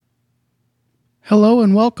Hello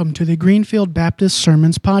and welcome to the Greenfield Baptist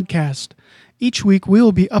Sermons Podcast. Each week we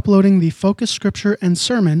will be uploading the focus scripture and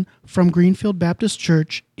sermon from Greenfield Baptist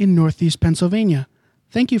Church in Northeast Pennsylvania.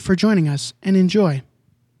 Thank you for joining us and enjoy.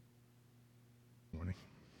 Morning.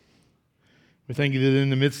 We thank you that in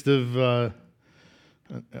the midst of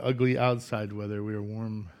ugly outside weather, we are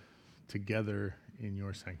warm together in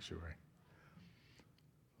your sanctuary.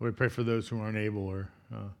 Lord, we pray for those who aren't able or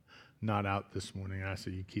not out this morning. I ask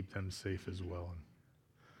that you keep them safe as well. And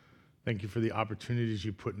thank you for the opportunities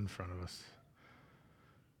you put in front of us.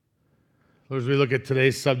 Lord, as we look at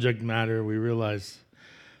today's subject matter, we realize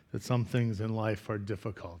that some things in life are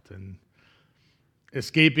difficult and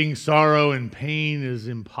escaping sorrow and pain is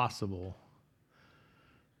impossible.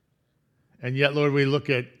 And yet, Lord, we look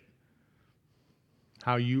at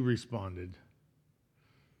how you responded,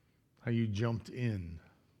 how you jumped in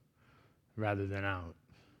rather than out.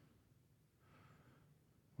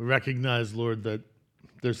 We recognize, Lord, that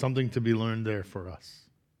there's something to be learned there for us.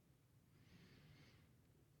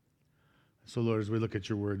 So, Lord, as we look at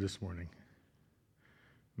your word this morning,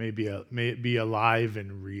 may it be alive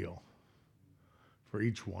and real for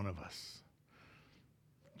each one of us.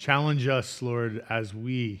 Challenge us, Lord, as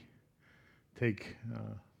we take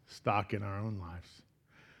stock in our own lives,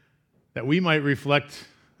 that we might reflect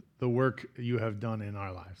the work you have done in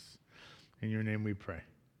our lives. In your name we pray.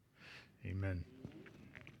 Amen.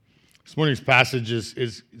 This morning's passage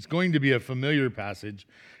is going to be a familiar passage.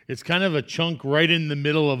 It's kind of a chunk right in the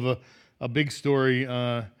middle of a big story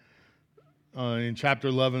in chapter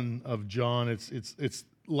 11 of John. It's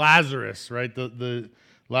Lazarus, right? The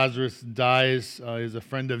Lazarus dies. Is a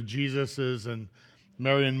friend of Jesus's and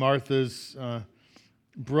Mary and Martha's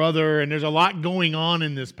brother, and there's a lot going on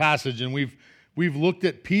in this passage. And we've looked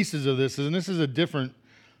at pieces of this, and this is a different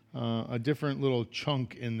little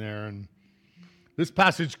chunk in there. And this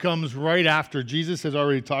passage comes right after Jesus has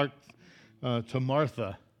already talked to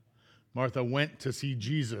Martha. Martha went to see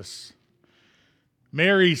Jesus.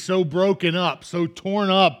 Mary, so broken up, so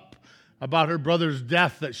torn up about her brother's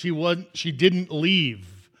death that she didn't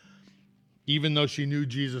leave, even though she knew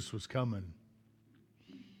Jesus was coming.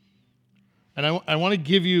 And I want to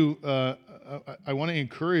give you, I want to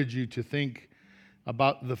encourage you to think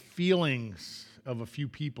about the feelings of a few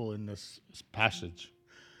people in this passage.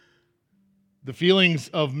 The feelings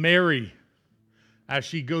of Mary as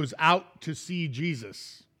she goes out to see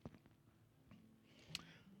Jesus.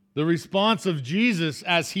 The response of Jesus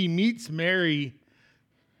as he meets Mary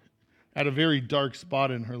at a very dark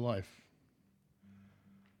spot in her life.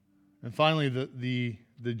 And finally,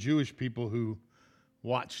 the Jewish people who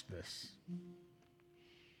watched this.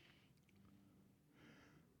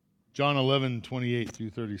 John 11:28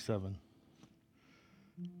 through 37.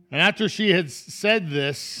 And after she had said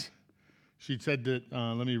this, she said that,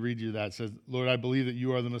 let me read you that. It says, Lord, I believe that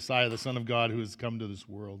you are the Messiah, the Son of God, who has come to this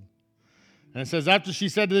world. And it says, after she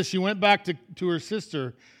said this, she went back to her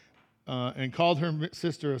sister and called her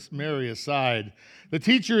sister Mary aside. The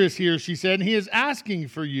teacher is here, she said, and he is asking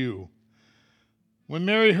for you. When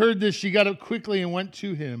Mary heard this, she got up quickly and went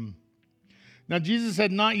to him. Now Jesus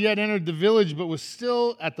had not yet entered the village, but was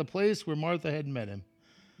still at the place where Martha had met him.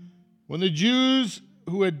 When the Jews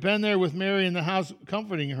who had been there with Mary in the house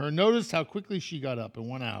comforting her noticed how quickly she got up and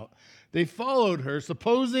went out, they followed her,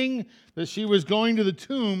 supposing that she was going to the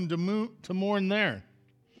tomb to mourn there.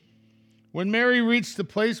 When Mary reached the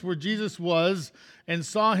place where Jesus was and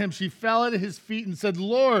saw him, she fell at his feet and said,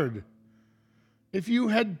 Lord, if you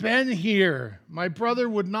had been here, my brother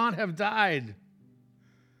would not have died.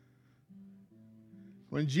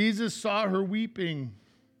 When Jesus saw her weeping,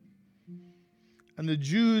 and the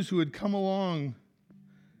Jews who had come along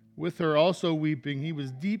with her also weeping, he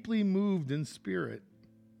was deeply moved in spirit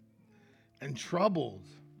and troubled.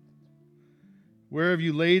 Where have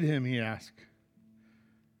you laid him? He asked.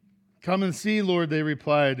 Come and see, Lord, they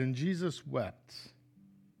replied, and Jesus wept.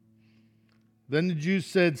 Then the Jews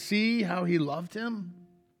said, see how he loved him?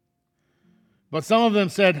 But some of them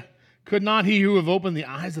said, could not he who have opened the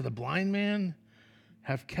eyes of the blind man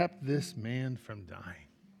have kept this man from dying?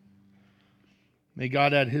 May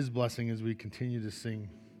God add his blessing as we continue to sing.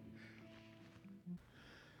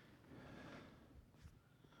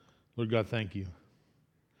 Lord God, thank you.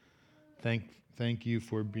 Thank you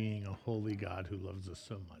for being a holy God who loves us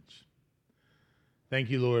so much. Thank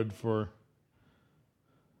you, Lord, for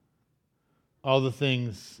all the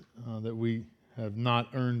things that we have not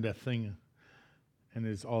earned a thing, and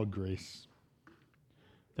it's all grace.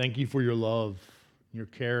 Thank you for your love, your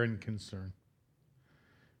care and concern.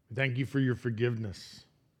 Thank you for your forgiveness,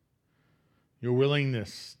 your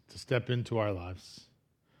willingness to step into our lives.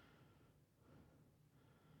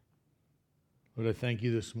 Lord, I thank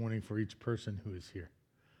you this morning for each person who is here,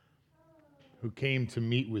 who came to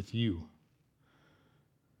meet with you.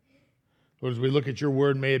 Lord, as we look at your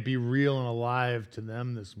word, may it be real and alive to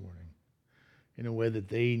them this morning in a way that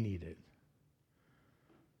they need it.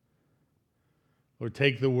 Lord,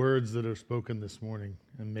 take the words that are spoken this morning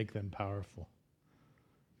and make them powerful.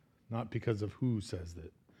 Not because of who says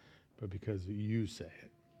it, but because you say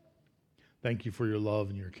it. Thank you for your love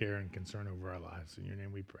and your care and concern over our lives. In your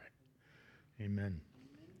name we pray. Amen.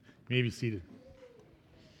 You may be seated.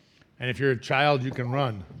 And if you're a child, you can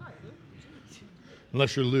run.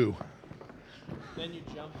 Unless you're Lou. Then you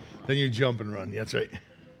jump. Then you jump and run. That's right.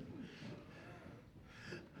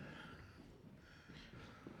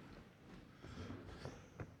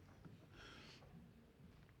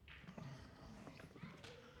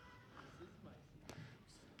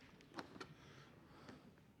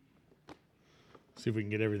 See if we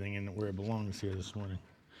can get everything in where it belongs here this morning.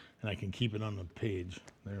 And I can keep it on the page.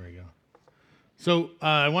 There we go. So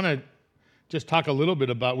I want to just talk a little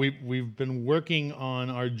bit about, we've been working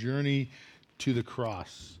on our journey to the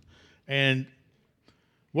cross. And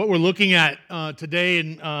what we're looking at today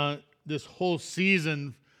and this whole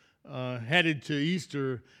season headed to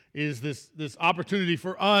Easter is this opportunity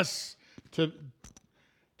for us to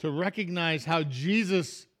recognize how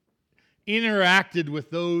Jesus interacted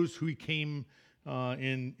with those who he came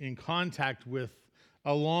in contact with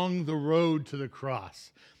along the road to the cross.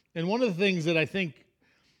 And one of the things that I think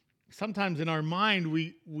sometimes in our mind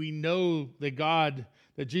we know that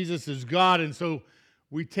Jesus is God, and so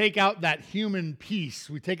we take out that human piece,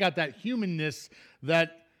 we take out that humanness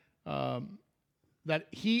that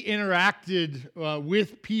he interacted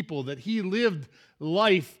with people, that he lived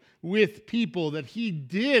life with people, that he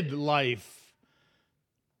did life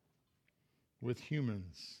with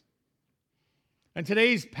humans. And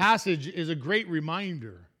today's passage is a great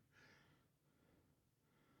reminder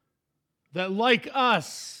that, like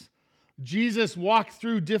us, Jesus walked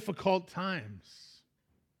through difficult times.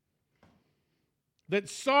 That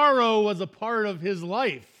sorrow was a part of his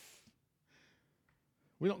life.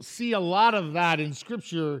 We don't see a lot of that in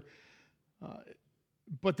Scripture,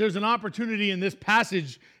 but there's an opportunity in this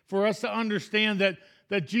passage for us to understand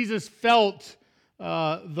that Jesus felt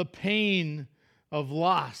the pain of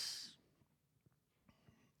loss.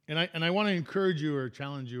 And I want to encourage you or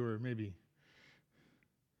challenge you or maybe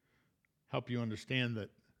help you understand that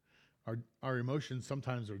our emotions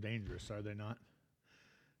sometimes are dangerous, are they not?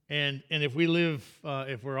 And if we live,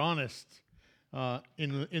 if we're honest,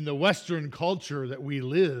 in the Western culture that we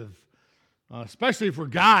live, especially for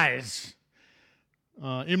guys,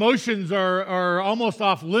 emotions are almost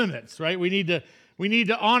off limits, right? We need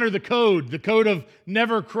to honor the code of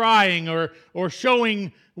never crying or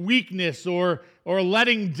showing weakness or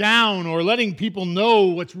letting down or letting people know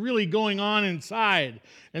what's really going on inside.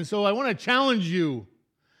 And so I want to challenge you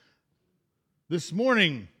this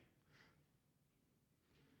morning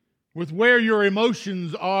with where your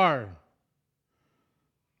emotions are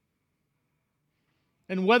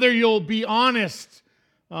and whether you'll be honest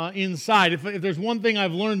inside. If there's one thing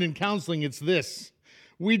I've learned in counseling, it's this.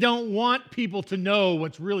 We don't want people to know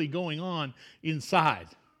what's really going on inside.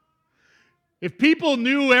 If people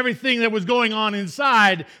knew everything that was going on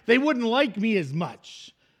inside, they wouldn't like me as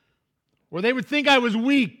much. Or they would think I was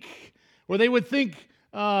weak. Or they would think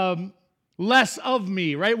less of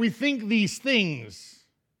me, right? We think these things.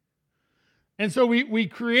 And so we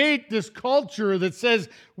create this culture that says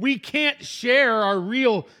we can't share our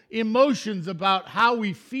real emotions about how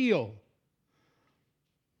we feel.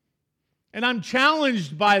 And I'm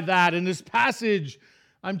challenged by that. In this passage,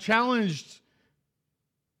 I'm challenged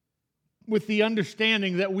with the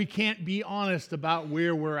understanding that we can't be honest about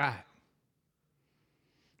where we're at.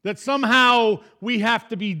 That somehow we have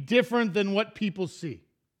to be different than what people see.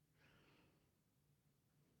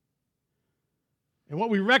 And what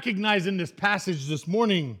we recognize in this passage this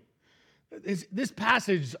morning is this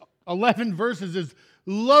passage, 11 verses, is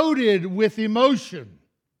loaded with emotion.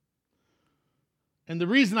 And the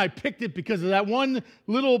reason I picked it because of that one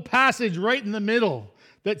little passage right in the middle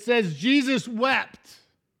that says Jesus wept.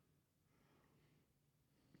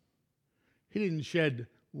 He didn't shed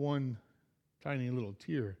one tiny little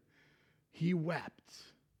tear. He wept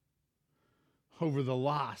over the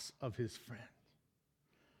loss of his friend.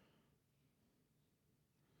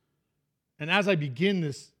 And as I begin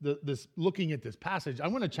this looking at this passage, I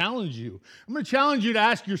want to challenge you. I'm going to challenge you to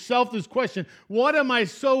ask yourself this question. What am I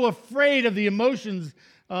so afraid of the emotions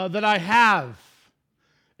that I have?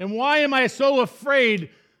 And why am I so afraid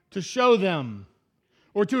to show them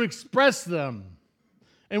or to express them?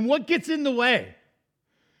 And what gets in the way?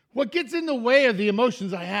 What gets in the way of the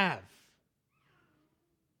emotions I have?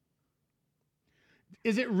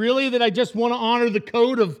 Is it really that I just want to honor the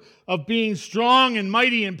code of being strong and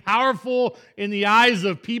mighty and powerful in the eyes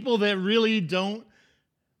of people that really don't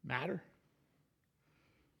matter?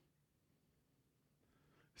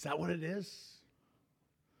 Is that what it is?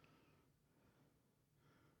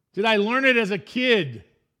 Did I learn it as a kid?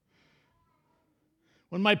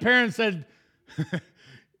 When my parents said,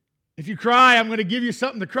 if you cry, I'm going to give you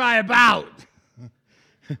something to cry about.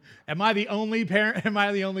 Am I the only parent? Am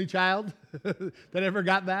I the only child that ever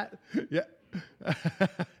got that? Yeah.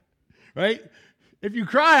 Right? If you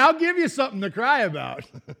cry, I'll give you something to cry about.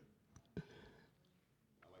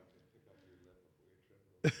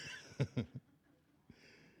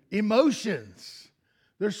 Emotions.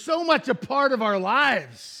 They're so much a part of our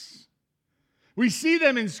lives. We see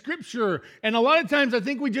them in Scripture, and a lot of times I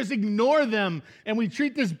think we just ignore them, and we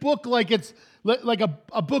treat this book like it's like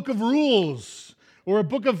a book of rules or a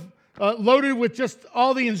book of loaded with just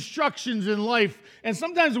all the instructions in life. And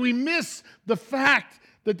sometimes we miss the fact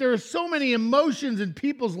that there are so many emotions in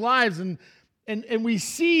people's lives, and we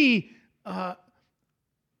see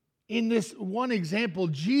in this one example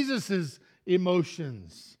Jesus'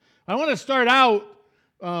 emotions. I want to start out.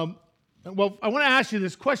 I want to ask you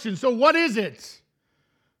this question. So what is it?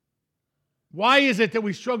 Why is it that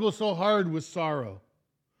we struggle so hard with sorrow?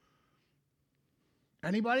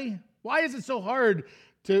 Anybody? Why is it so hard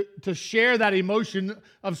to share that emotion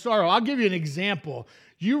of sorrow? I'll give you an example.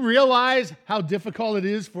 You realize how difficult it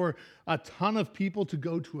is for a ton of people to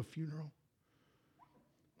go to a funeral?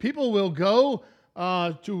 People will go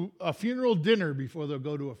to a funeral dinner before they'll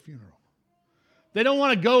go to a funeral. They don't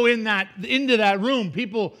want to go into that room.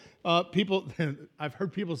 People, I've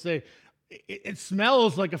heard people say, it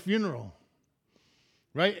smells like a funeral,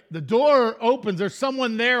 right? The door opens, there's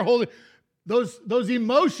someone there holding those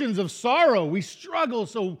emotions of sorrow. We struggle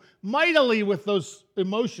so mightily with those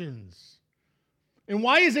emotions. And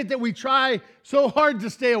why is it that we try so hard to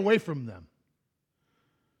stay away from them?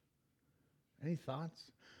 Any thoughts?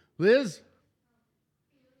 Liz?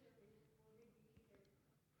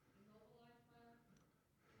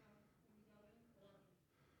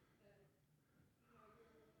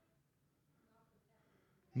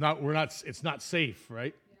 It's not safe,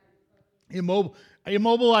 right?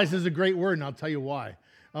 Immobilize is a great word, and I'll tell you why.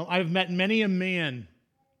 I've met many a man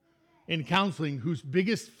in counseling whose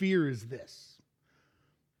biggest fear is this: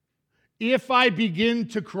 if I begin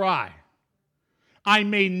to cry, I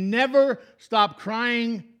may never stop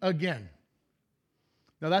crying again.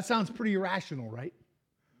 Now that sounds pretty irrational, right?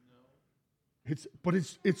 No.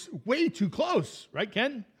 It's way too close, right,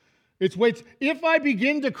 Ken? If I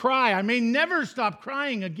begin to cry, I may never stop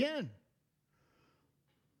crying again.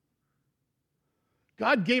 So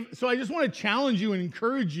I just want to challenge you and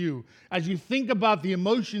encourage you as you think about the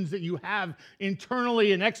emotions that you have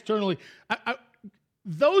internally and externally.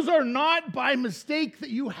 Those are not by mistake that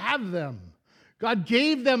you have them. God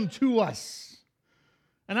gave them to us.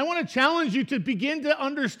 And I want to challenge you to begin to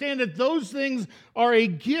understand that those things are a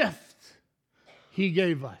gift He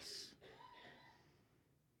gave us.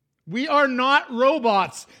 We are not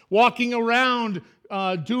robots walking around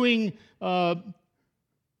doing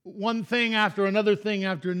one thing after another thing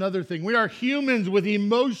after another thing. We are humans with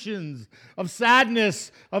emotions of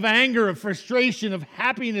sadness, of anger, of frustration, of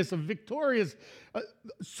happiness, of victorious.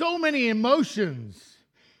 So many emotions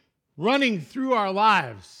running through our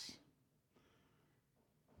lives.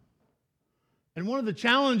 And one of the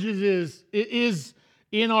challenges is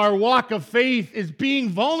in our walk of faith is being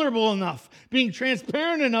vulnerable enough, being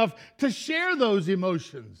transparent enough to share those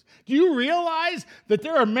emotions. Do you realize that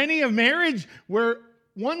there are many of marriage where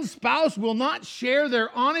one spouse will not share their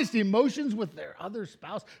honest emotions with their other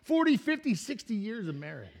spouse? 40, 50, 60 years of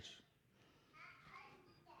marriage.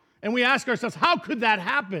 And we ask ourselves, how could that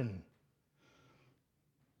happen?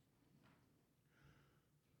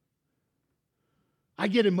 I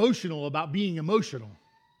get emotional about being emotional.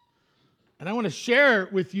 And I want to share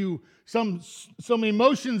with you some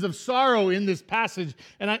emotions of sorrow in this passage,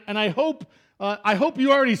 and I hope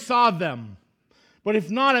you already saw them. But if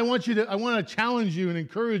not, I want to challenge you and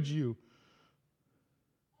encourage you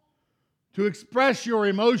to express your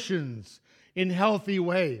emotions in healthy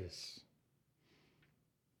ways.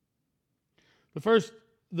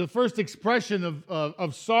 The first expression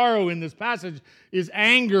of sorrow in this passage is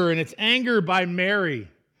anger, and it's anger by Mary.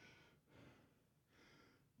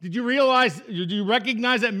 Did you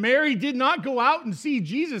recognize that Mary did not go out and see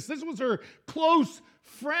Jesus? This was her close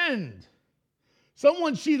friend,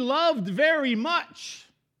 someone she loved very much.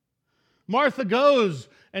 Martha goes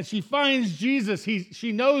and she finds Jesus.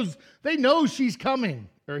 They know she's coming,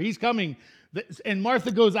 or he's coming. And Martha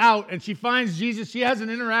goes out and she finds Jesus. She has an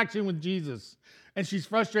interaction with Jesus. and she's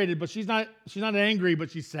frustrated, but she's not angry,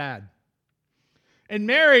 but she's sad. And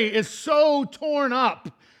Mary is so torn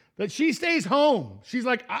up that she stays home. She's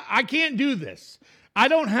like, I can't do this. I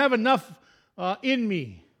don't have enough in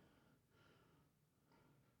me.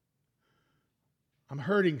 I'm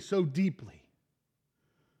hurting so deeply.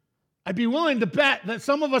 I'd be willing to bet that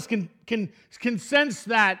some of us can sense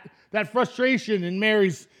that frustration in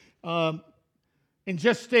Mary's in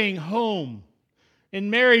just staying home, in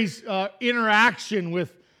Mary's interaction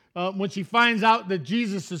with when she finds out that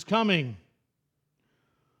Jesus is coming,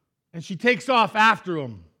 and she takes off after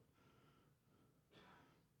him.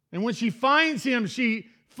 And when she finds him, she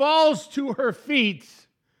falls to her feet.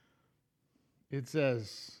 It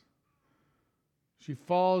says, she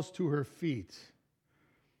falls to her feet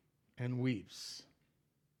and weeps.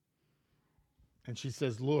 And she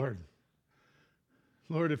says, Lord,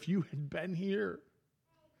 if you had been here,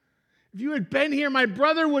 my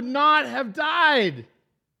brother would not have died.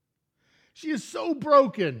 She is so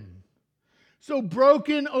broken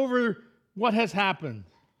over what has happened.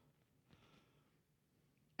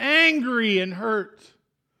 Angry and hurt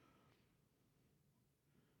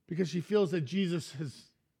because she feels that Jesus has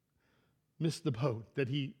missed the boat, that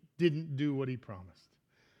he didn't do what he promised.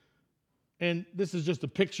 And this is just a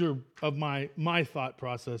picture of my thought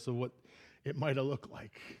process of what it might have looked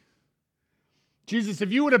like. Jesus,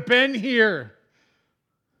 if you would have been here,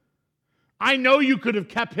 I know you could have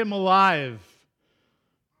kept him alive.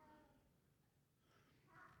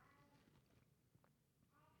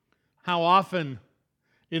 How often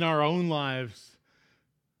in our own lives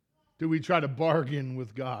do we try to bargain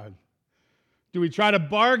with God? Do we try to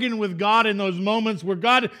bargain with God in those moments where,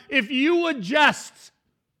 God, if you would just...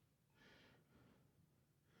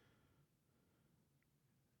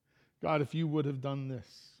 God, if you would have done this.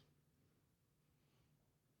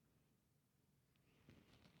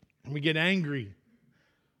 And we get angry.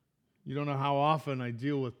 You don't know how often I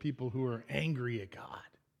deal with people who are angry at God.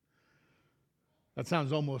 That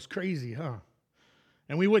sounds almost crazy, huh?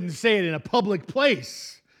 And we wouldn't say it in a public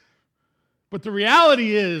place. But the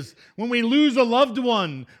reality is, when we lose a loved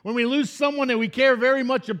one, when we lose someone that we care very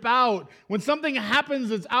much about, when something happens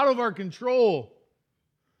that's out of our control,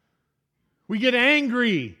 we get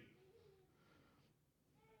angry.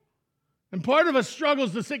 And part of us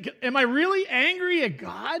struggles to say, am I really angry at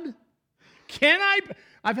God?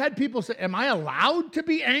 I've had people say, am I allowed to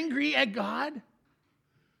be angry at God?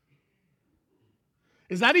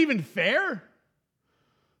 Is that even fair?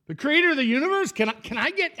 The creator of the universe, can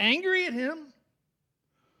I get angry at him?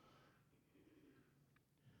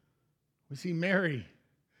 We see Mary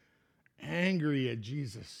angry at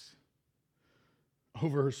Jesus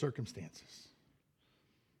over her circumstances.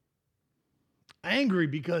 Angry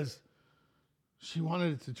because she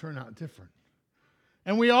wanted it to turn out different.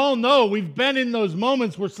 And we all know we've been in those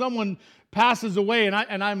moments where someone passes away,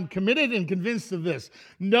 and I'm committed and convinced of this.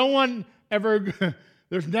 No one ever,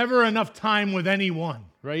 there's never enough time with anyone,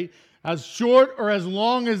 right? As short or as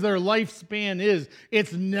long as their lifespan is,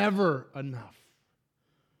 it's never enough.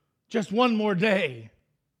 Just one more day.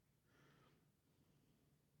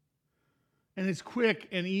 And it's quick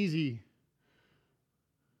and easy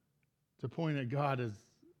to point at God as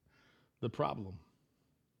the problem.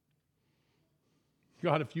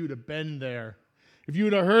 God, if you would have been there, if you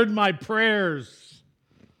would have heard my prayers,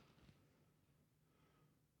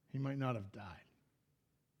 he might not have died.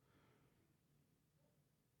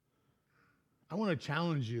 I want to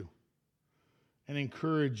challenge you and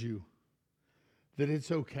encourage you that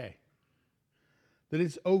it's okay. That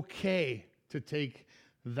it's okay to take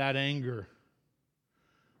that anger,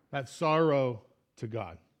 that sorrow to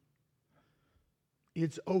God.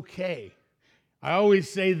 It's okay. I always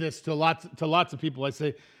say this to lots of people. I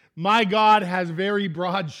say, my God has very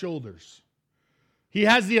broad shoulders. He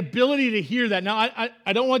has the ability to hear that. Now,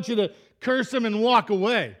 I don't want you to curse him and walk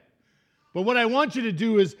away. But what I want you to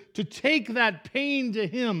do is to take that pain to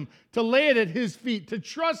him, to lay it at his feet, to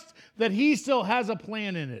trust that he still has a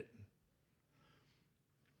plan in it.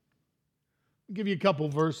 I'll give you a couple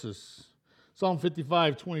verses. Psalm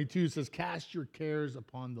 55:22 says, cast your cares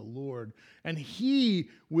upon the Lord, and he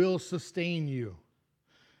will sustain you.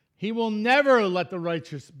 He will never let the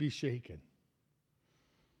righteous be shaken.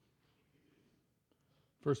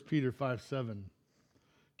 1 Peter 5:7,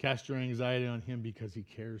 cast your anxiety on him because he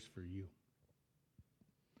cares for you.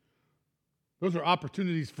 Those are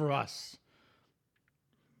opportunities for us.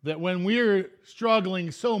 That when we're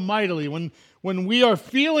struggling so mightily, when we are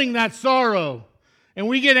feeling that sorrow and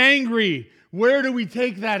we get angry, where do we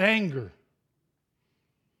take that anger?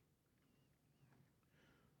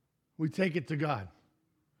 We take it to God.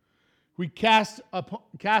 We cast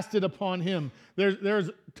it upon him. There's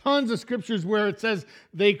tons of scriptures where it says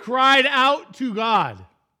they cried out to God.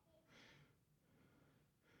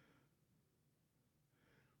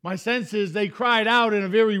 My sense is they cried out in a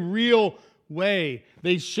very real way.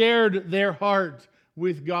 They shared their heart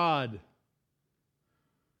with God.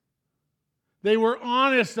 They were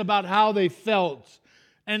honest about how they felt.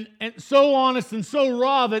 And so honest and so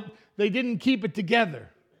raw that they didn't keep it together.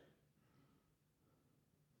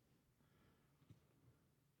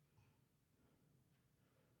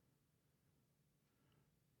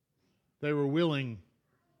 They were willing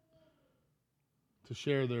to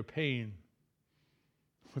share their pain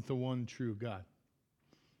with the one true God.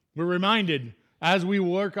 We're reminded as we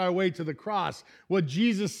work our way to the cross what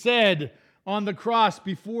Jesus said on the cross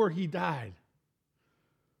before he died.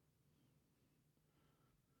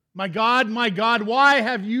 My God, why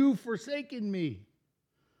have you forsaken me?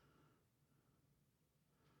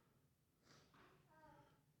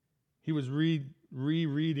 He was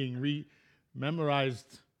rereading,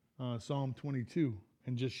 memorized Psalm 22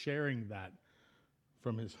 and just sharing that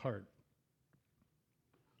from his heart.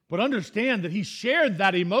 But understand that he shared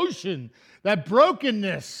that emotion, that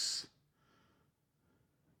brokenness,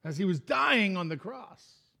 as he was dying on the cross.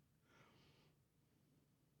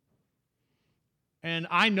 And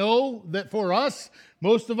I know that for us,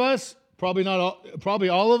 most of us, probably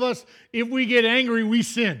all of us, if we get angry, we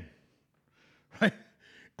sin. Right?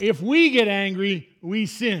 If we get angry, we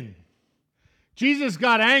sin. Jesus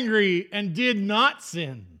got angry and did not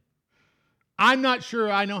sin. I'm not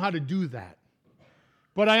sure I know how to do that.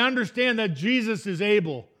 But I understand that Jesus is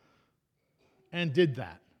able and did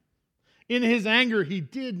that. In his anger, he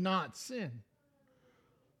did not sin.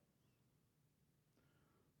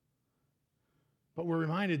 But we're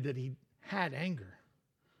reminded that he had anger.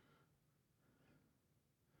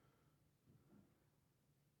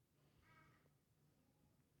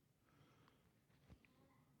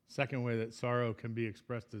 Second way that sorrow can be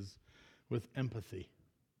expressed is with empathy.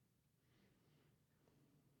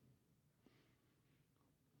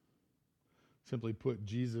 Simply put,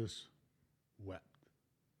 Jesus wept.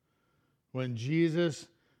 When Jesus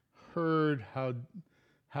heard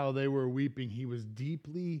how they were weeping, he was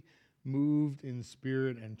deeply moved in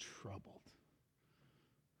spirit and troubled.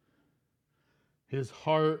 His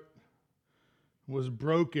heart was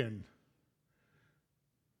broken.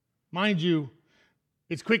 Mind you,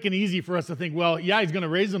 it's quick and easy for us to think, well, yeah, he's going to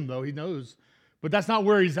raise them, though. He knows. But that's not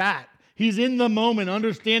where he's at. He's in the moment,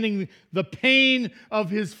 understanding the pain of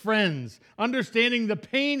his friends, understanding the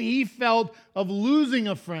pain he felt of losing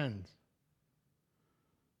a friend.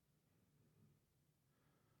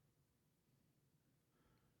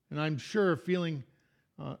 And I'm sure feeling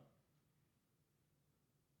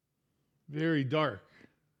very dark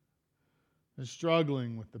and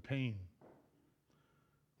struggling with the pain.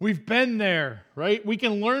 We've been there, right? We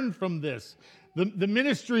can learn from this. The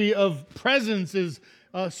ministry of presence is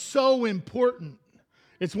so important.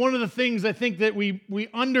 It's one of the things I think that we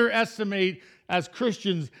underestimate as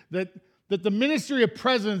Christians, that the ministry of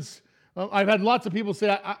presence. I've had lots of people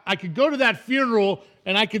say, I could go to that funeral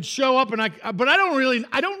and I could show up, but I don't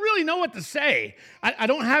really know what to say. I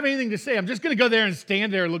don't have anything to say. I'm just going to go there and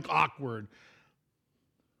stand there and look awkward.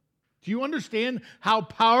 Do you understand how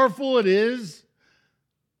powerful it is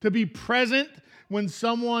to be present when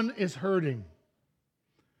someone is hurting?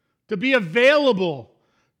 To be available,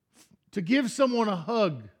 to give someone a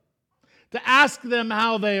hug, to ask them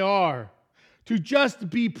how they are, to just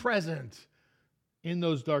be present in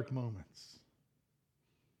those dark moments.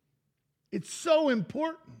 It's so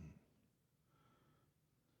important.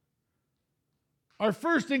 Our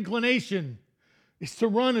first inclination is to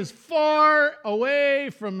run as far away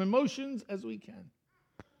from emotions as we can.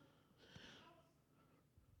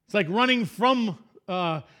 It's like running from,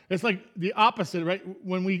 it's like the opposite, right?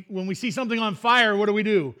 When we see something on fire, what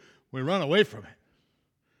do? We run away from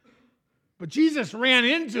it. But Jesus ran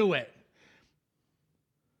into it.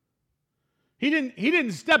 He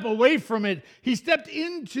didn't step away from it. He stepped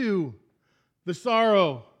into the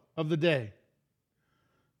sorrow of the day.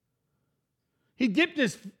 He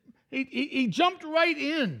jumped right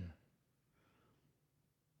in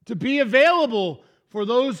to be available for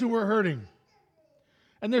those who were hurting.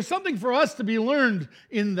 And there's something for us to be learned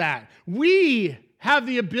in that. We have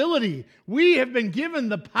the ability, we have been given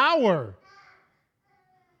the power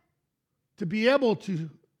to be able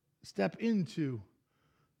to step into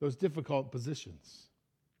those difficult positions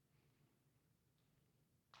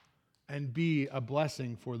and be a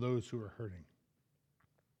blessing for those who are hurting.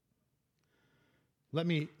 Let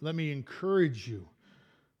me encourage you.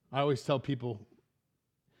 I always tell people,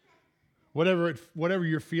 Whatever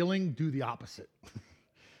you're feeling, do the opposite,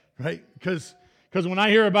 right? Because when I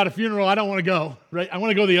hear about a funeral, I don't want to go, right? I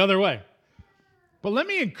want to go the other way. But let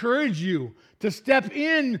me encourage you to step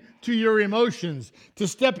into your emotions, to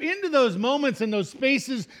step into those moments and those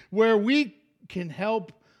spaces where we can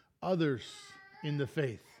help others in the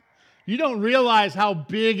faith. You don't realize how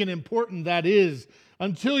big and important that is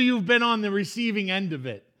until you've been on the receiving end of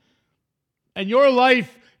it. And your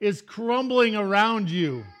life is crumbling around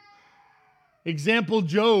you. Example,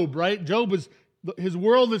 Job, right? His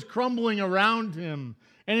world is crumbling around him,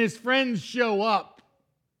 and his friends show up,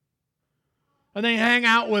 and they hang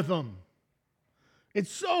out with him.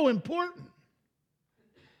 It's so important.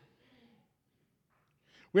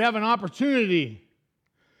 We have an opportunity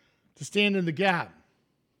to stand in the gap,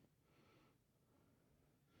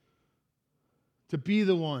 to be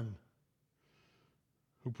the one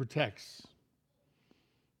who protects.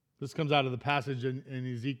 This comes out of the passage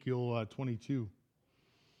in Ezekiel 22,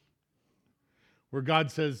 where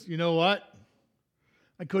God says, you know what?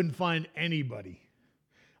 I couldn't find anybody.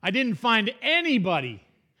 I didn't find anybody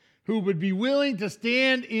who would be willing to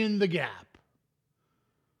stand in the gap.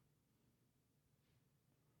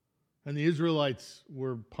 And the Israelites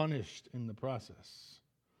were punished in the process.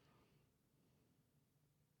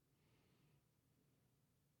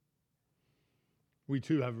 We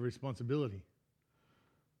too have a responsibility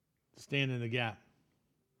to stand in the gap.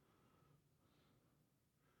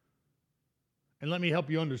 And let me help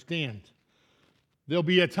you understand. There'll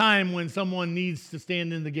be a time when someone needs to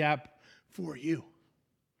stand in the gap for you.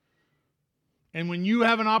 And when you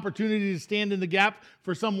have an opportunity to stand in the gap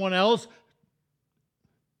for someone else,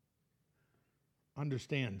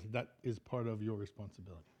 understand that is part of your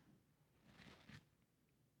responsibility.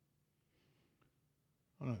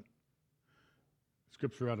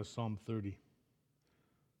 Scripture out of Psalm 30. It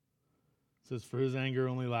says, for his anger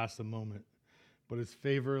only lasts a moment, but his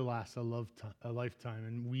favor lasts a lifetime,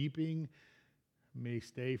 and weeping may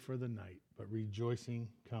stay for the night, but rejoicing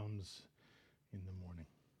comes in the morning.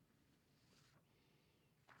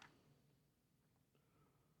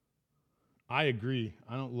 I agree.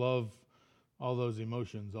 I don't love all those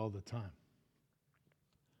emotions all the time.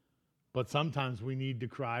 But sometimes we need to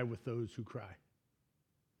cry with those who cry.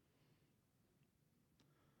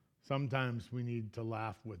 Sometimes we need to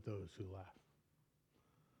laugh with those who laugh.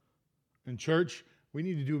 In church, we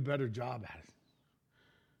need to do a better job at it.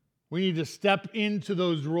 We need to step into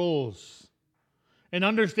those roles and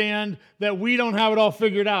understand that we don't have it all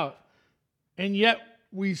figured out. And yet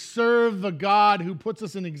we serve the God who puts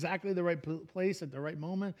us in exactly the right place at the right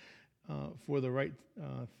moment for the right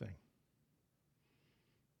thing.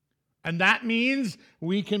 And that means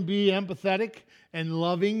we can be empathetic and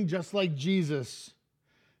loving just like Jesus,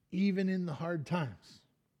 even in the hard times.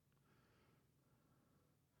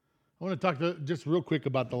 I want to talk just real quick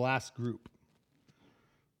about the last group.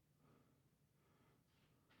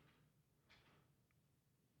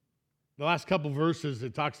 The last couple verses,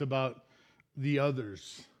 it talks about the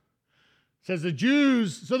others. It says the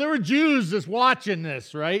Jews, so there were Jews just watching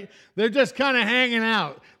this, right? They're just kind of hanging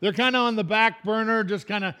out. They're kind of on the back burner, just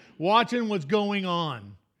kind of watching what's going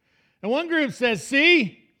on. And one group says,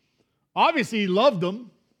 see, obviously he loved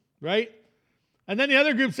them, right? And then the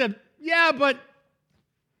other group said, yeah, but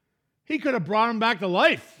he could have brought him back to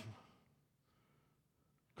life.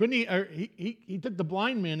 Couldn't he? Or he took the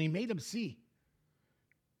blind man, he made him see.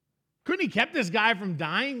 Couldn't he kept this guy from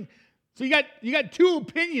dying? So you got two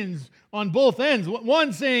opinions on both ends.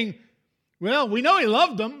 One saying, well, we know he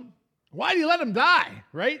loved them. Why did he let him die?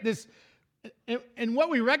 Right? And what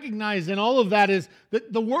we recognize in all of that is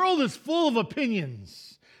that the world is full of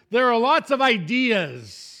opinions. There are lots of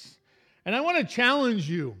ideas. And I want to challenge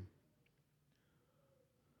you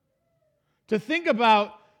to think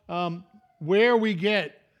about where we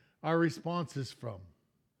get our responses from.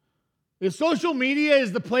 If social media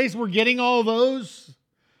is the place we're getting all those,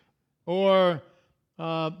 or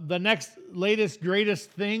the next latest,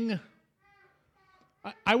 greatest thing,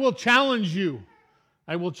 I will challenge you.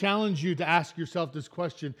 I will challenge you to ask yourself this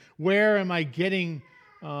question: where am I getting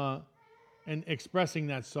and expressing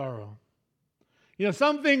that sorrow? You know,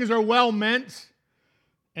 some things are well meant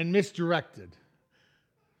and misdirected.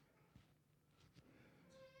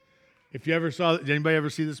 If you ever saw, did anybody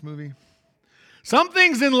ever see this movie? Some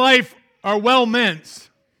things in life are well meant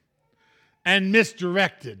and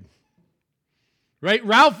misdirected. Right?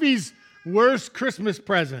 Ralphie's worst Christmas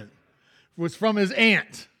present was from his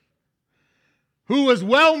aunt, who was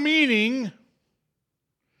well-meaning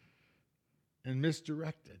and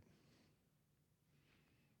misdirected.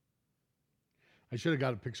 I should have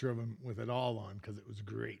got a picture of him with it all on because it was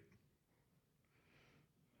great.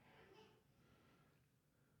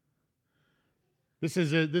 This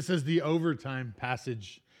is the overtime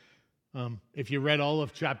passage. If you read all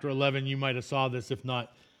of chapter 11, you might have saw this. If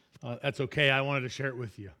not, that's okay. I wanted to share it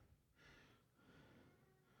with you.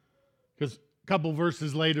 Because a couple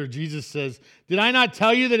verses later, Jesus says, "Did I not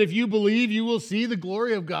tell you that if you believe, you will see the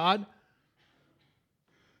glory of God?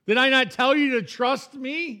 Did I not tell you to trust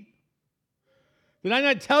me? Did I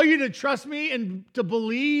not tell you to trust me and to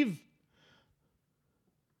believe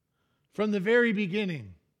from the very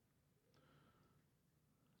beginning?"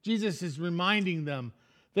 Jesus is reminding them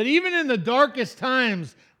that even in the darkest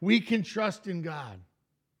times, we can trust in God.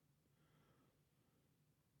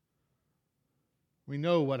 We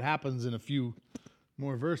know what happens in a few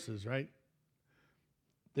more verses, right?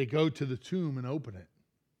 They go to the tomb and open it.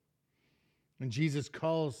 And Jesus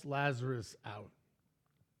calls Lazarus out.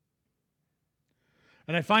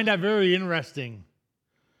 And I find that very interesting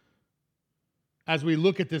as we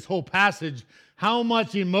look at this whole passage, how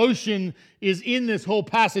much emotion is in this whole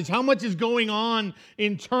passage, how much is going on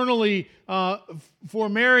internally for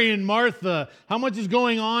Mary and Martha, how much is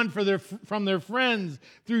going on from their friends,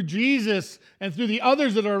 through Jesus, and through the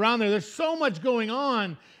others that are around there. There's so much going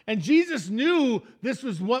on, and Jesus knew this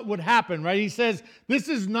was what would happen, right? He says, this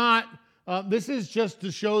is just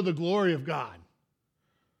to show the glory of God.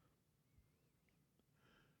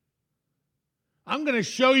 I'm going to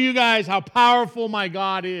show you guys how powerful my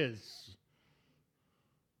God is.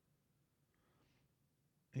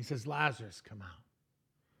 He says, Lazarus, come out.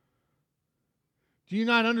 Do you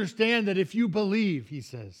not understand that if you believe, he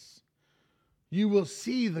says, you will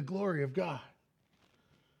see the glory of God?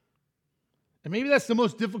 And maybe that's the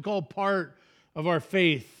most difficult part of our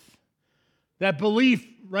faith. That belief,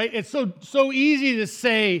 right? It's so easy to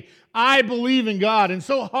say, I believe in God, and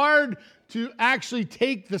so hard to actually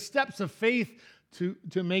take the steps of faith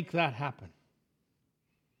to make that happen.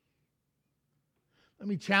 Let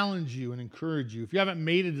me challenge you and encourage you. If you haven't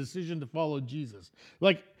made a decision to follow Jesus,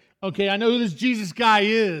 like, okay, I know who this Jesus guy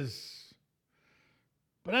is,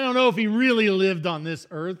 but I don't know if he really lived on this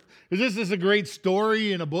earth. Is this just a great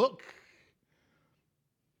story in a book?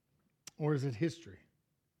 Or is it history?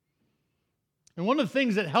 And one of the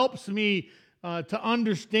things that helps me to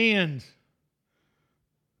understand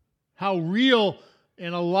how real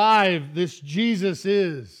and alive this Jesus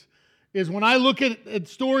is when I look at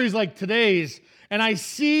stories like today's and I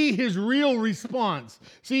see his real response.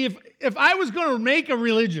 See, if I was going to make a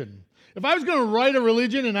religion, if I was going to write a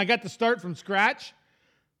religion and I got to start from scratch,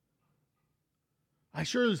 I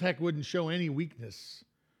sure as heck wouldn't show any weakness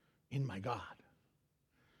in my God,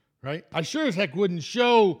 right? I sure as heck wouldn't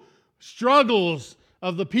show struggles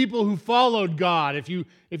of the people who followed God. If you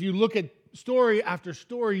look at story after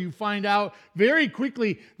story, you find out very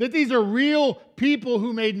quickly that these are real people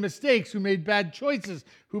who made mistakes, who made bad choices,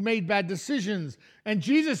 who made bad decisions. And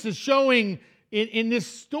Jesus is showing in this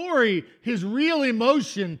story his real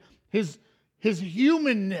emotion, his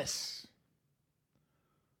humanness.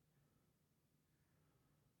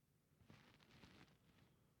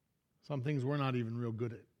 Some things we're not even real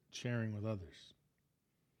good at sharing with others.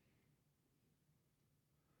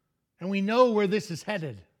 And we know where this is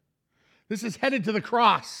headed. This is headed to the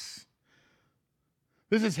cross.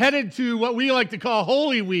 This is headed to what we like to call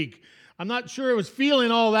Holy Week. I'm not sure it was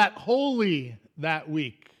feeling all that holy that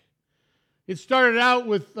week. It started out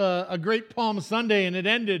with a great Palm Sunday, and it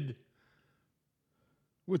ended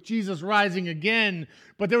with Jesus rising again.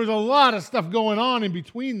 But there was a lot of stuff going on in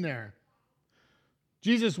between there.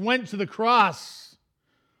 Jesus went to the cross.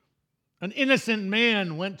 An innocent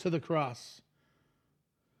man went to the cross,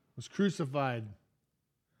 was crucified,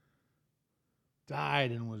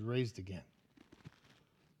 died, and was raised again.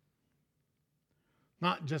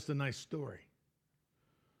 Not just a nice story.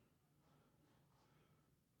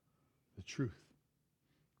 The truth.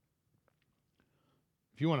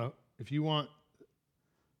 If you want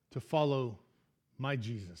to follow my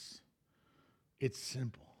Jesus, it's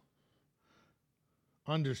simple.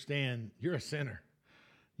 Understand you're a sinner.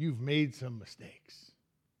 You've made some mistakes.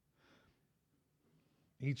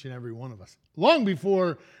 Each and every one of us. Long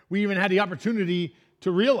before we even had the opportunity to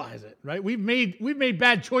realize it, right? We've made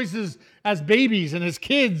bad choices as babies and as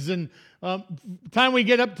kids, and time we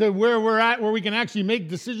get up to where we're at, where we can actually make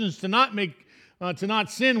decisions to not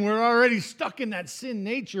sin, we're already stuck in that sin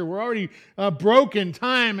nature. We're already broken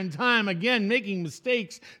time and time again, making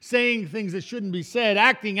mistakes, saying things that shouldn't be said,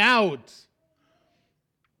 acting out.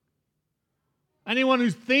 Anyone who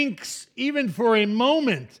thinks, even for a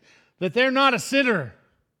moment, that they're not a sinner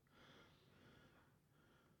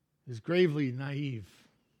is gravely naive.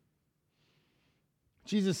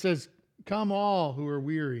 Jesus says, come all who are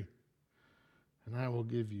weary, and I will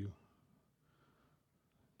give you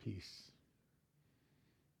peace.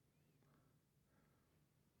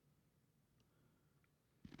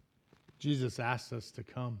 Jesus asks us to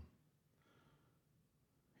come.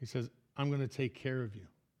 He says, I'm going to take care of you.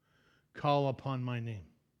 Call upon my name.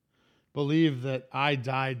 Believe that I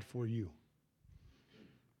died for you.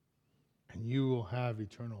 And you will have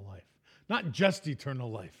eternal life. Not just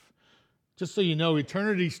eternal life. Just so you know,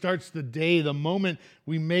 eternity starts the day, the moment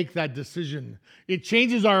we make that decision. It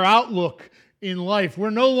changes our outlook in life.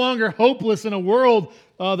 We're no longer hopeless in a world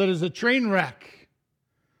that is a train wreck.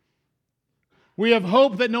 We have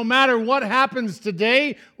hope that no matter what happens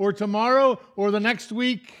today or tomorrow or the next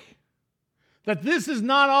week, that this is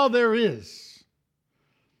not all there is.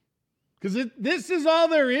 Because this is all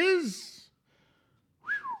there is.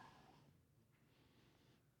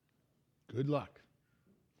 Good luck.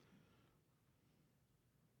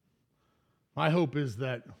 My hope is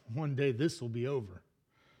that one day this will be over.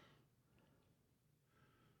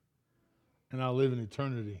 And I'll live in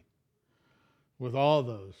eternity with all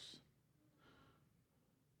those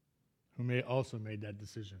who also made that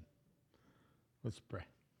decision. Let's pray.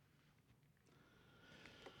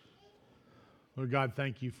 Lord God,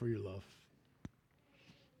 thank you for your love.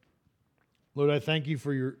 Lord, I thank you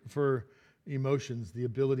for emotions, the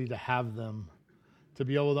ability to have them, to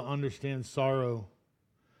be able to understand sorrow.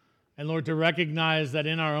 And Lord, to recognize that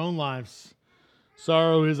in our own lives,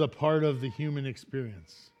 sorrow is a part of the human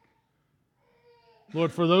experience.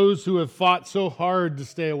 Lord, for those who have fought so hard to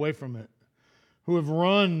stay away from it, who have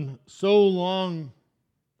run so long,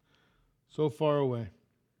 so far away,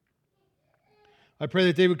 I pray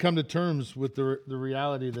that they would come to terms with the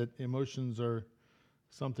reality that emotions are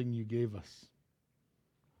something you gave us.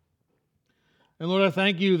 And Lord, I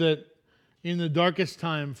thank you that in the darkest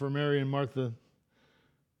time for Mary and Martha,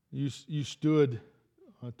 you stood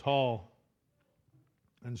tall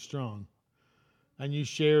and strong, and you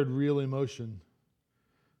shared real emotion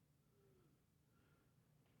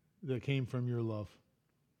that came from your love.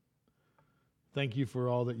 Thank you for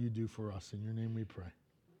all that you do for us. In your name we pray.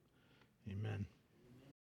 Amen.